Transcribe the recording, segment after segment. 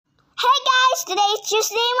guys! Today is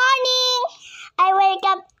Tuesday morning. I wake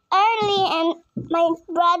up early and my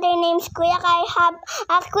brother named Kuya Kai have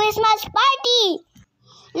a Christmas party.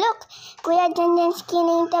 Look, Kuya Junjun's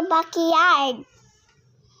cleaning the backyard.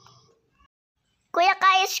 Kuya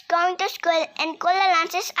Kai is going to school and Kuya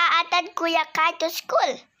Lance is aatad Kuya Kai to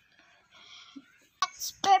school.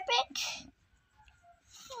 That's perfect.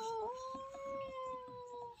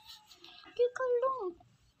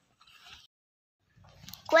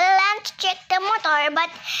 Kuya Lance checked the motor, but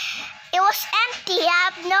it was empty. I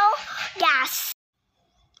have no gas.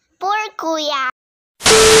 Poor Kuya.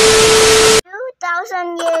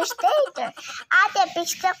 2,000 years later, Ate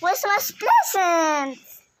picks the Christmas present.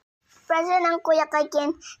 Present ng Kuya Kai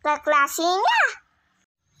kaklase niya.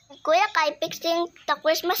 Kuya Kai fixing the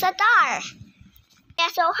Christmas star.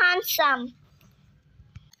 They're so handsome.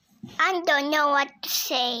 I don't know what to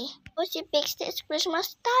say. Who she fixed this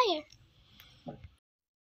Christmas star?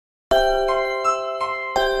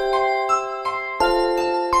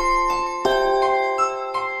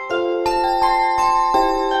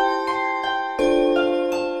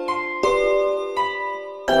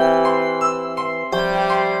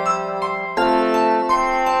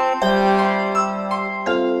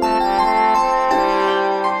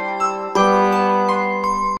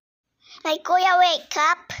 My Kuya wake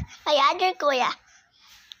up. My other Kuya.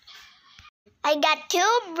 I got two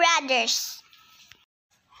brothers.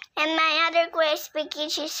 And my other Kuya is speaking.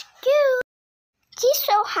 She's cute. She's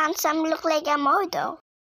so handsome, look like a model.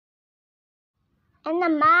 And a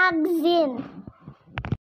magazine.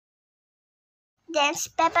 Then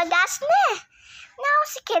Peppa gas na. Now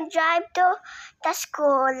she can drive to the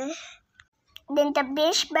school. Then the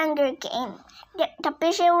fish banger came. The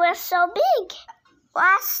fish was so big.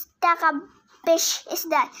 What the fish is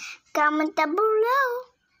that? Comment down below.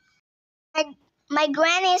 My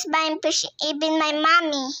granny is buying fish, even my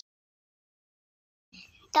mommy.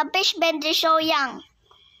 The fish vendor is so young.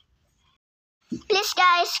 Please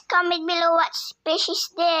guys, comment below what fish is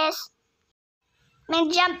this. My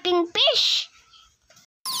jumping fish.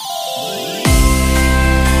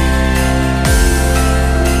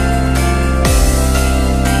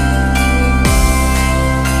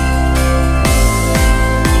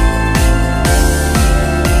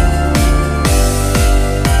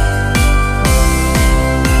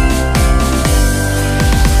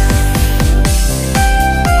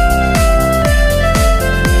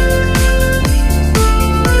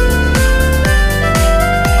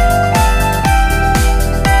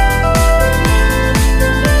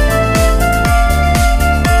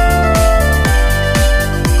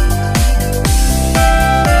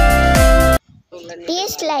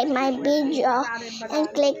 Please like my video and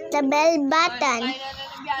click the bell button.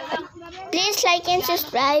 Please like and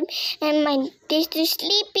subscribe. And my taste is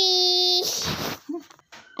sleepy.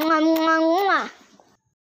 Mwah, mwah, mwah.